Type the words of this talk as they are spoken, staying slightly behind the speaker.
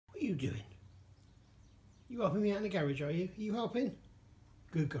you doing? You helping me out in the garage, are you? Are you helping?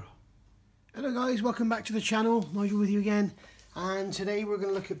 Good girl. Hello guys, welcome back to the channel. Nigel with you again. And today we're going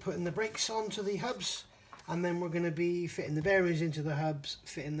to look at putting the brakes onto the hubs. And then we're going to be fitting the bearings into the hubs,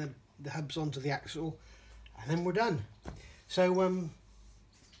 fitting the hubs onto the axle. And then we're done. So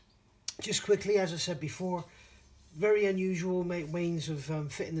just quickly, as I said before, very unusual ways of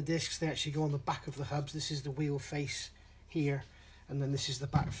fitting the discs. They actually go on the back of the hubs. This is the wheel face here, and then this is the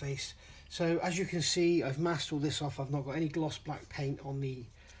back face. So as you can see, I've masked all this off. I've not got any gloss black paint on the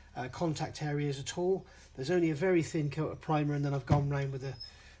contact areas at all. There's only a very thin coat of primer, and then I've gone round with a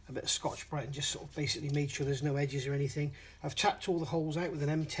bit of Scotch-Brite and just sort of basically made sure there's no edges or anything. I've tapped all the holes out with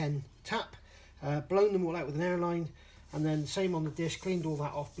an M10 tap, blown them all out with an airline, and then same on the disc, cleaned all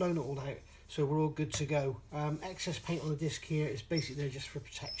that off, blown it all out. So we're all good to go. Excess paint on the disc here is basically there just for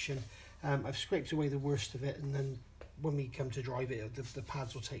protection. I've scraped away the worst of it, and then when we come to drive it, the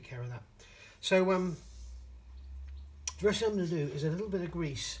pads will take care of that. So first thing I'm going to do is a little bit of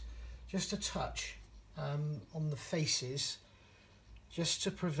grease, just a touch on the faces, just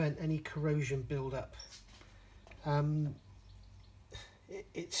to prevent any corrosion build up.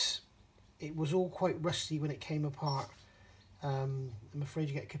 It was all quite rusty when it came apart. I'm afraid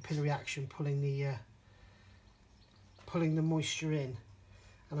you get capillary action pulling the moisture in,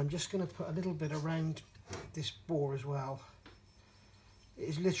 and I'm just going to put a little bit around this bore as well. It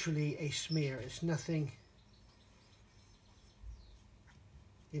is literally a smear. It's nothing,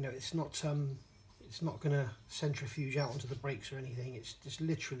 you know, it's not going to centrifuge out onto the brakes or anything. It's just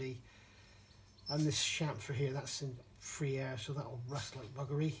literally, and this chamfer here, that's in free air, so that will rust like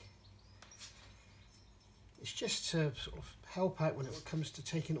buggery. It's just to sort of help out when it comes to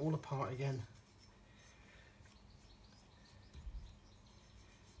taking it all apart again.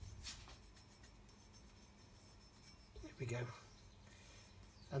 There we go.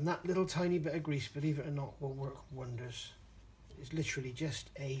 And that little tiny bit of grease, believe it or not, will work wonders. It's literally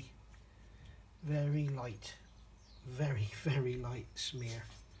just a very light, very light smear.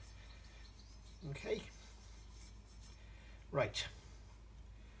 Okay. Right.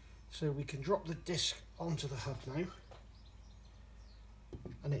 So we can drop the disc onto the hub now,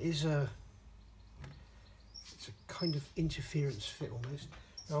 and it's a kind of interference fit almost.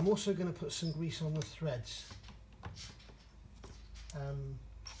 Now I'm also going to put some grease on the threads,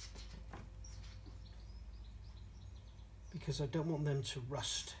 because I don't want them to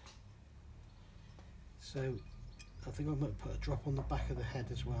rust. So I think I might put a drop on the back of the head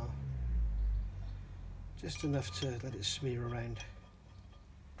as well, just enough to let it smear around.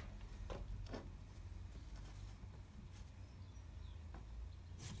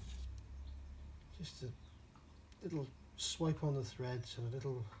 Just a little swipe on the threads and a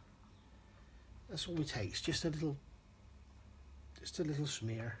little, that's all it takes, just a little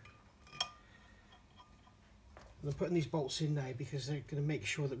smear. And I'm putting these bolts in now because they're going to make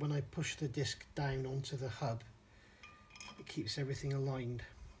sure that when I push the disc down onto the hub, it keeps everything aligned.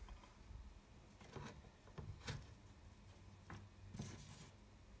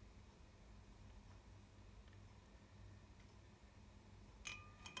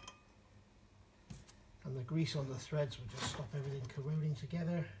 And the grease on the threads will just stop everything corroding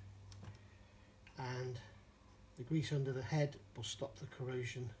together, and the grease under the head will stop the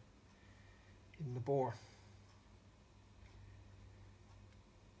corrosion in the bore.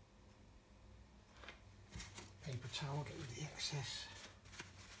 Paper towel, get rid of the excess.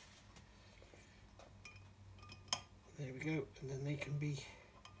 There we go, and then they can be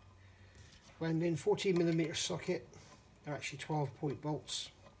wound in. 14mm socket, they're actually 12-point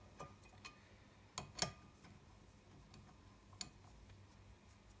bolts.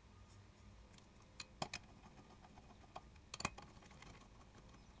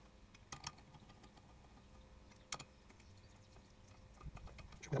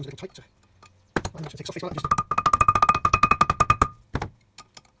 A little tighter. Just takes off face like that.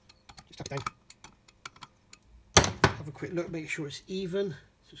 Just tap it down. Have a quick look, make sure it's even. So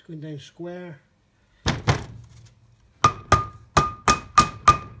it's going down square. And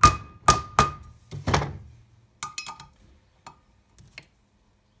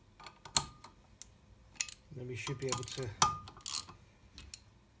then we should be able to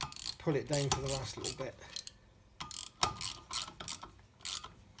pull it down for the last little bit.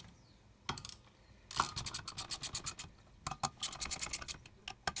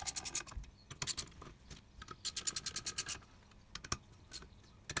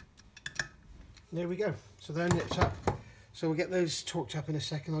 There we go, so they're nipped up. So we'll get those torqued up in a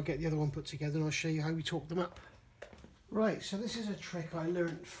second. I'll get the other one put together and I'll show you how we torque them up. Right, so this is a trick I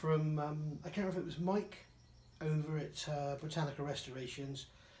learned from, I can't remember if it was Mike over at Britannica Restorations,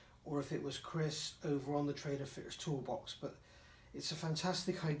 or if it was Chris over on the Trader Fitters Toolbox, but it's a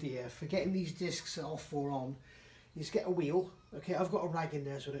fantastic idea for getting these discs off or on. You just get a wheel. Okay, I've got a rag in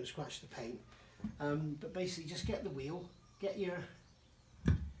there so I don't scratch the paint. But basically just get the wheel, get your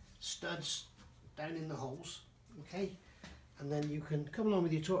studs down in the holes, okay, and then you can come along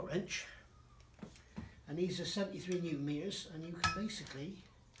with your torque wrench, and these are 73 Newton meters, and you can basically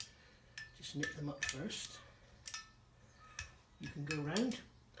just nip them up first. You can go round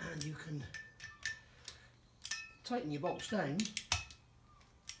and you can tighten your bolts down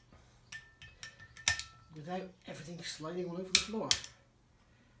without everything sliding all over the floor,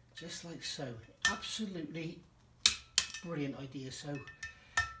 just like so. Absolutely brilliant idea. So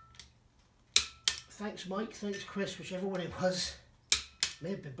thanks Mike, thanks Chris, whichever one it was, may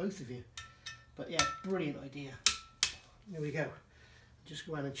have been both of you, but yeah, brilliant idea. There we go. Just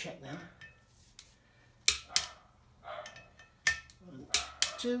go around and check them. 1,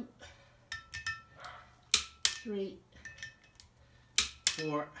 2, 3,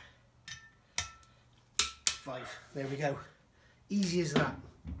 4, 5. There we go. Easy as that.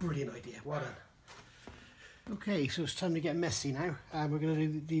 Brilliant idea. Well done. Okay, so it's time to get messy now. We're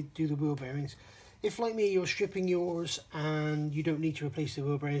going to do the wheel bearings. If, like me, you're stripping yours and you don't need to replace the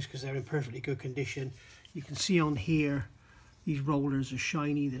wheel bearings because they're in perfectly good condition, you can see on here these rollers are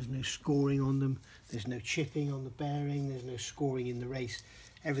shiny. There's no scoring on them. There's no chipping on the bearing. There's no scoring in the race.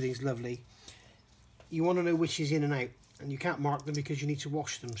 Everything's lovely. You want to know which is in and out, and you can't mark them because you need to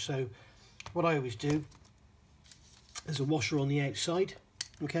wash them. So what I always do, there's a washer on the outside.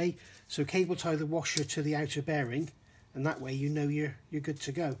 Okay, so cable tie the washer to the outer bearing, and that way you know you're good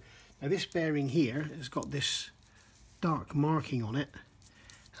to go. Now this bearing here has got this dark marking on it,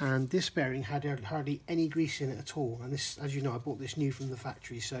 and this bearing had hardly any grease in it at all. And this, as you know, I bought this new from the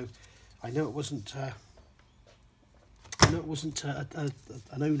factory, so I know it wasn't. An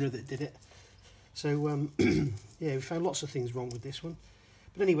owner that did it. So yeah, we found lots of things wrong with this one.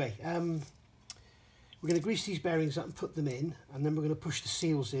 But anyway, we're going to grease these bearings up and put them in, and then we're going to push the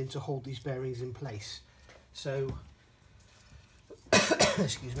seals in to hold these bearings in place. So,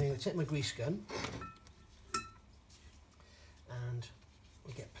 excuse me, I'm going to take my grease gun, and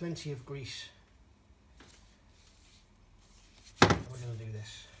we get plenty of grease. And we're going to do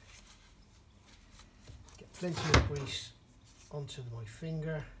this. Get plenty of grease onto my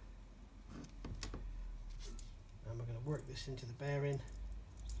finger, and we're going to work this into the bearing.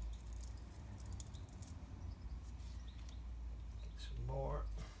 More.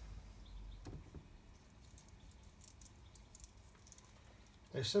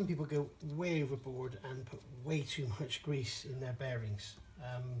 Now some people go way overboard and put way too much grease in their bearings.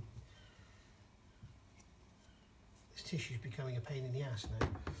 This tissue is becoming a pain in the ass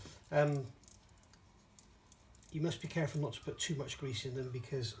now. You must be careful not to put too much grease in them,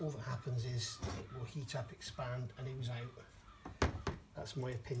 because all that happens is it will heat up, expand and ooze out. That's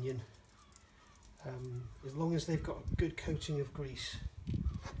my opinion. As long as they've got a good coating of grease,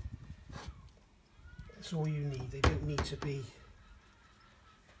 that's all you need. They don't need to be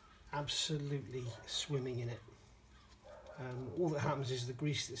absolutely swimming in it. All that happens is the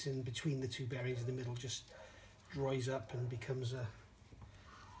grease that's in between the two bearings in the middle just dries up and becomes a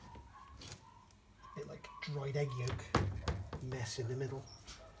bit like dried egg yolk mess in the middle.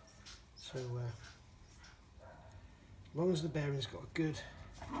 So as long as the bearing's got a good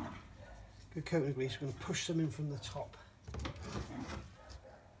coating of grease, we're going to push some in from the top.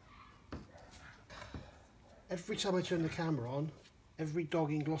 Every time I turn the camera on, every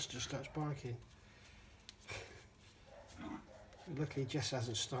dog in Gloucester starts barking. Luckily Jess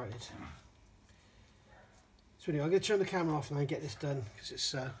hasn't started. So anyway, I'm going to turn the camera off now and get this done, because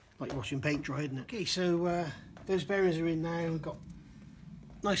it's like watching paint dry, isn't it? Okay, so those bearings are in now. We've got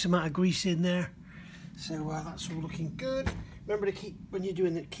a nice amount of grease in there, so that's all looking good. Remember to keep, when you're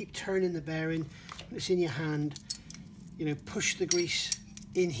doing it, keep turning the bearing. When it's in your hand, you know, push the grease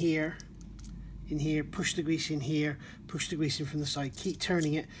in here, push the grease in here, push the grease in from the side, keep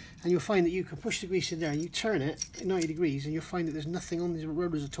turning it, and you'll find that you can push the grease in there and you turn it at 90 degrees and you'll find that there's nothing on these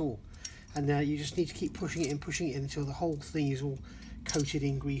rollers at all. And you just need to keep pushing it in until the whole thing is all coated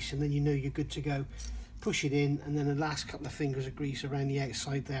in grease, and then you know you're good to go. Push it in, and then the last couple of fingers of grease around the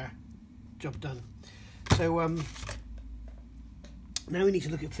outside there. Job done. So now we need to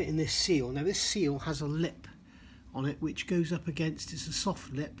look at fitting this seal. Now this seal has a lip on it which goes up against, it's a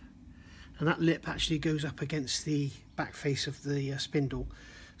soft lip, and that lip actually goes up against the back face of the spindle,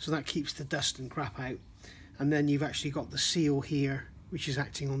 so that keeps the dust and crap out. And then you've actually got the seal here, which is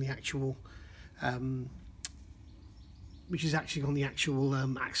acting on the actual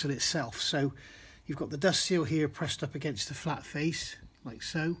axle itself. So you've got the dust seal here pressed up against the flat face, like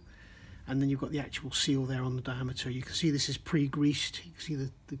so, and then you've got the actual seal there on the diameter. You can see this is pre-greased. You can see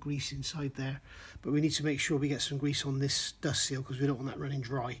the grease inside there, but we need to make sure we get some grease on this dust seal because we don't want that running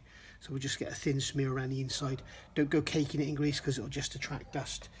dry. So we'll just get a thin smear around the inside. Don't go caking it in grease because it'll just attract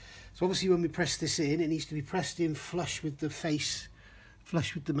dust. So obviously when we press this in, it needs to be pressed in flush with the face,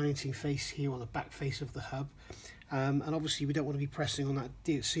 flush with the mounting face here on the back face of the hub. And obviously we don't want to be pressing on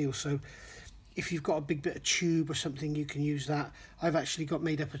that seal, so if you've got a big bit of tube or something, you can use that. I've actually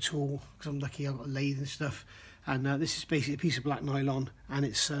made up a tool because I'm lucky I've got a lathe and stuff, and this is basically a piece of black nylon, and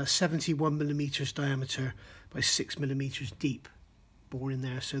it's 71mm diameter by 6mm deep, bore in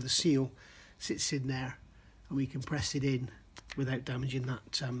there, so the seal sits in there and we can press it in without damaging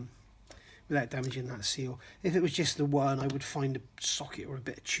that seal. If it was just the one, I would find a socket or a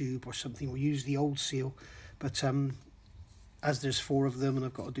bit of tube or something, or use the old seal, but as there's 4 of them and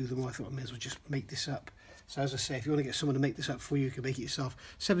I've got to do them all, I thought I may as well just make this up. So as I say, if you want to get someone to make this up for you, you can make it yourself.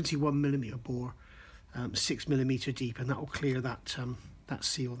 71mm bore, 6mm deep, and that will clear that that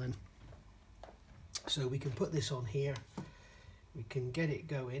seal then. So we can put this on here, we can get it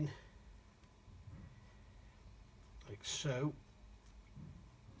going like so,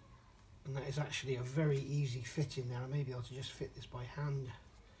 and that is actually a very easy fit in there. I may be able to just fit this by hand.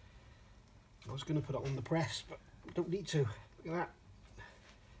 I was going to put it on the press, but don't need to. Look at that.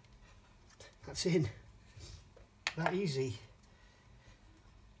 That's in. That easy.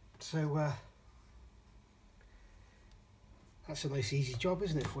 So that's a nice easy job,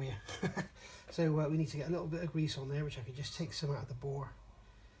 isn't it, for you? So we need to get a little bit of grease on there, which I can just take some out of the bore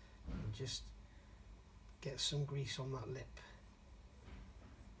and just get some grease on that lip.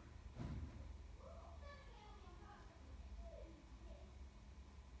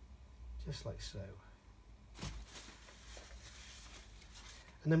 Just like so.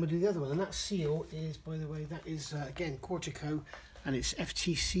 And then we'll do the other one, and that seal is, by the way, that is again Cortico, and it's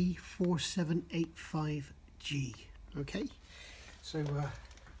FTC 4785G. Okay, so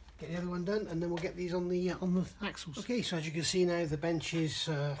get the other one done, and then we'll get these on the axles. Okay, so as you can see now, the bench is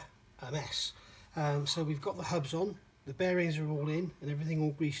a mess. So we've got the hubs on, the bearings are all in, and everything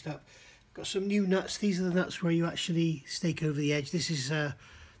all greased up. Got some new nuts. These are the nuts where you actually stake over the edge. This is the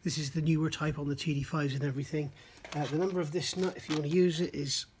newer type on the TD5s and everything. The number of this nut, if you want to use it,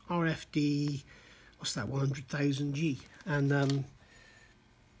 is RFD, what's that, 100,000G. And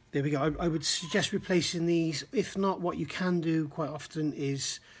there we go. I would suggest replacing these. If not, what you can do quite often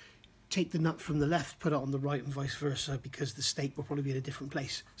is take the nut from the left, put it on the right, and vice versa, because the stake will probably be in a different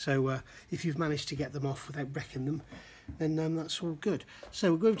place. So if you've managed to get them off without wrecking them, then that's all good. So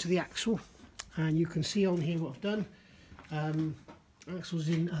we'll go over to the axle, and you can see on here what I've done. Axles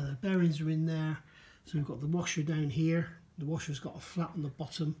in, the bearings are in there. So we've got the washer down here. The washer's got a flat on the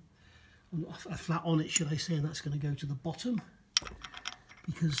bottom, a flat on it, should I say, and that's going to go to the bottom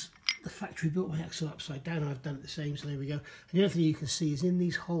because the factory built my axle upside down. I've done it the same, so there we go. And the other thing you can see is in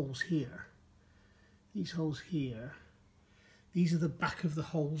these holes here. These holes here. These are the back of the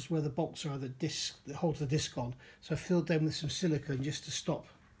holes where the bolts are, that hold the disc on. So I filled them with some silicone just to stop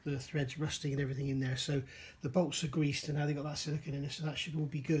the threads rusting and everything in there. So the bolts are greased, and now they've got that silicone in it, so that should all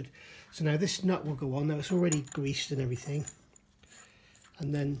be good. So now this nut will go on. Now it's already greased and everything,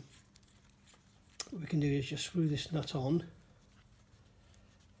 and then what we can do is just screw this nut on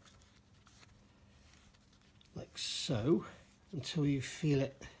like so until you feel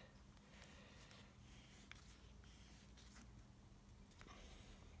it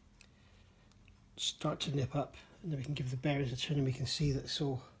start to nip up, and then we can give the bearings a turn and we can see that it's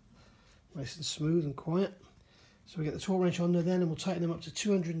all nice and smooth and quiet. So we get the torque wrench on there then, and we'll tighten them up to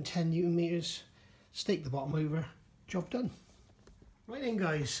 210 Newton meters, stake the bottom over, job done. Right then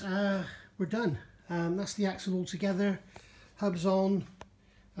guys, we're done. That's the axle all together, hubs on,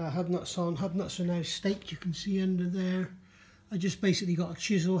 hub nuts on. Hub nuts are now staked, you can see under there. I just basically got a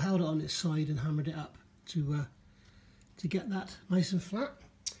chisel, held it on its side and hammered it up to get that nice and flat.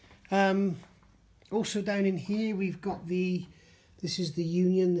 Also down in here we've got this is the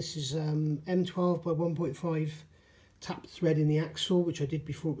Union, this is M12 by 1.5 tap thread in the axle, which I did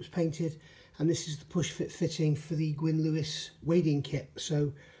before it was painted, and this is the push fit fitting for the Gwyn Lewis wading kit,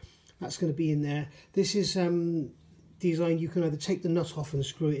 so that's going to be in there. This is designed, you can either take the nut off and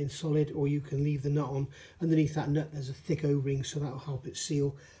screw it in solid, or you can leave the nut on. Underneath that nut there's a thick O-ring, so that will help it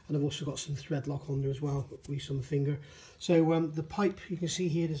seal, and I've also got some thread lock on there as well, grease on the finger. So the pipe, you can see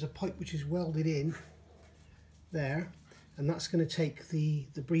here there's a pipe which is welded in there, and that's going to take the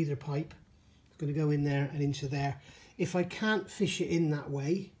breather pipe. It's going to go in there and into there. If I can't fish it in that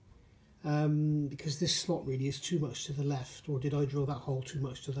way, because this slot really is too much to the left, or did I drill that hole too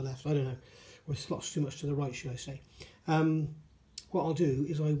much to the left? I don't know, or the slot's too much to the right, should I say. what I'll do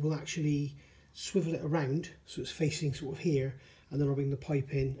is I will actually swivel it around so it's facing sort of here, and then I'll bring the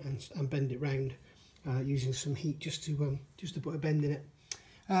pipe in and bend it round using some heat just to put a bend in it.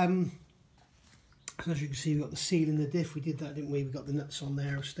 So as you can see, we've got the seal in the diff. We did that, didn't we? We've got the nuts on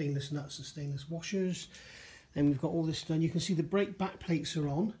there, stainless nuts and stainless washers. Then we've got all this done. You can see the brake back plates are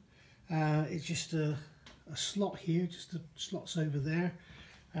on. It's just a slot here, just the slots over there.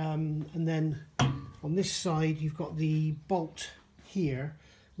 And then on this side, you've got the bolt here,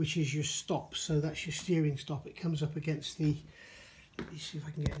 which is your stop. So that's your steering stop. It comes up against the, let me see if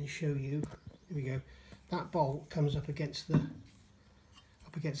I can get in and show you. Here we go. That bolt comes up against the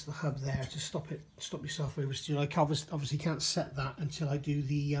hub there to stop yourself over steer. I obviously can't set that until I do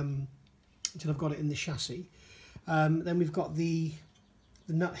the until I've got it in the chassis. Then we've got the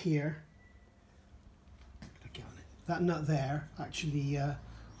nut here. That nut there actually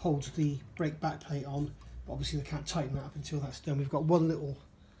holds the brake back plate on, but obviously I can't tighten that up until that's done. We've got one little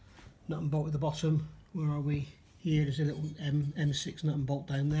nut and bolt at the bottom. Where are we? Here, there's a little M6 nut and bolt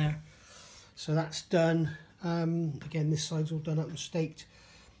down there. So that's done. Again, this side's all done up and staked.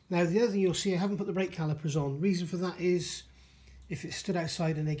 Now the other thing you'll see, I haven't put the brake calipers on. Reason for that is if it's stood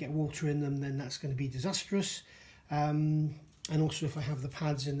outside and they get water in them, then that's going to be disastrous. And also if I have the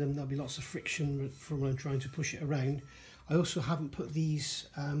pads in them, there'll be lots of friction from when I'm trying to push it around. I also haven't put these,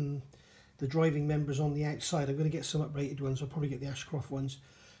 the driving members on the outside. I'm going to get some uprated ones. I'll probably get the Ashcroft ones.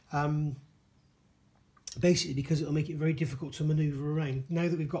 Basically because it'll make it very difficult to manoeuvre around. Now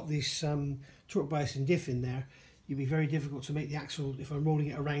that we've got this torque biasing diff in there, it'd be very difficult to make the axle, if I'm rolling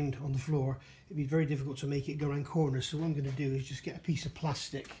it around on the floor, it'd be very difficult to make it go around corners. So what I'm going to do is just get a piece of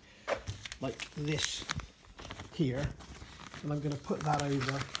plastic like this here, and I'm going to put that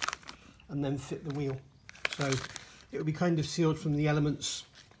over and then fit the wheel. So it will be kind of sealed from the elements,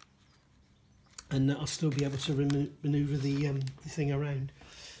 and I'll still be able to manoeuvre the thing around.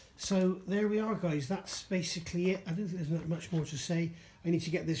 So there we are, guys. That's basically it. I don't think there's not much more to say. I need to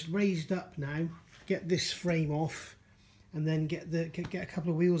get this raised up now, get this frame off, and then get a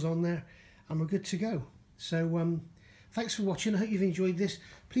couple of wheels on there, and we're good to go. So thanks for watching. I hope you've enjoyed this.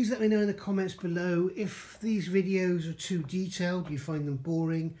 Please let me know in the comments below if these videos are too detailed, you find them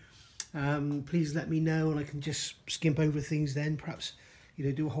boring. Please let me know, and I can just skimp over things then, perhaps, you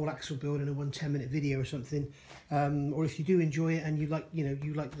know, do a whole axle build in a 10-minute video or something. Or if you do enjoy it and you like, you know,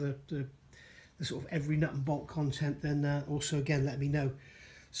 you like the sort of every nut and bolt content, then also again let me know.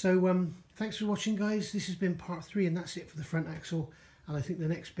 So thanks for watching, guys. This has been part 3, and that's it for the front axle. And I think the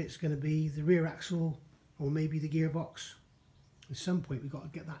next bit's going to be the rear axle, or maybe the gearbox. At some point we've got to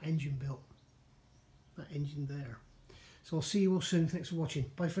get that engine built, that engine there. So I'll see you all soon. Thanks for watching.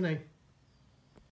 Bye for now.